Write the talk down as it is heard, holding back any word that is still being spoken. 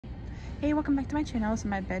Hey, welcome back to my channel. It's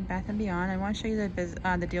my Bed Bath & Beyond. I want to show you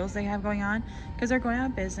the deals they have going on because they're going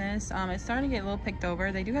out of business. It's starting to get a little picked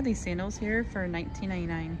over. They do have these sandals here for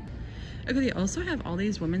 $19.99. Okay, they also have all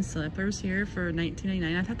these women's slippers here for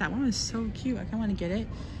 $19.99. I thought that one was so cute. I kind of want to get it.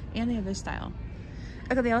 And they have this style.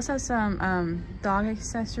 Okay, they also have some dog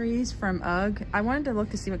accessories from UGG. I wanted to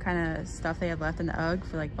look to see what kind of stuff they have left in the UGG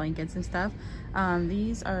for like blankets and stuff.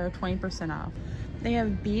 These are 20% off. They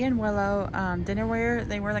have Bee and Willow dinnerware.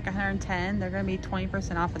 They were like $110. They're gonna be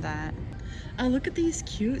 20% off of that. Look at these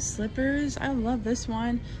cute slippers. I love this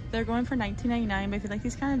one. They're going for $19.99. But if you like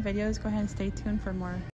these kind of videos, go ahead and stay tuned for more.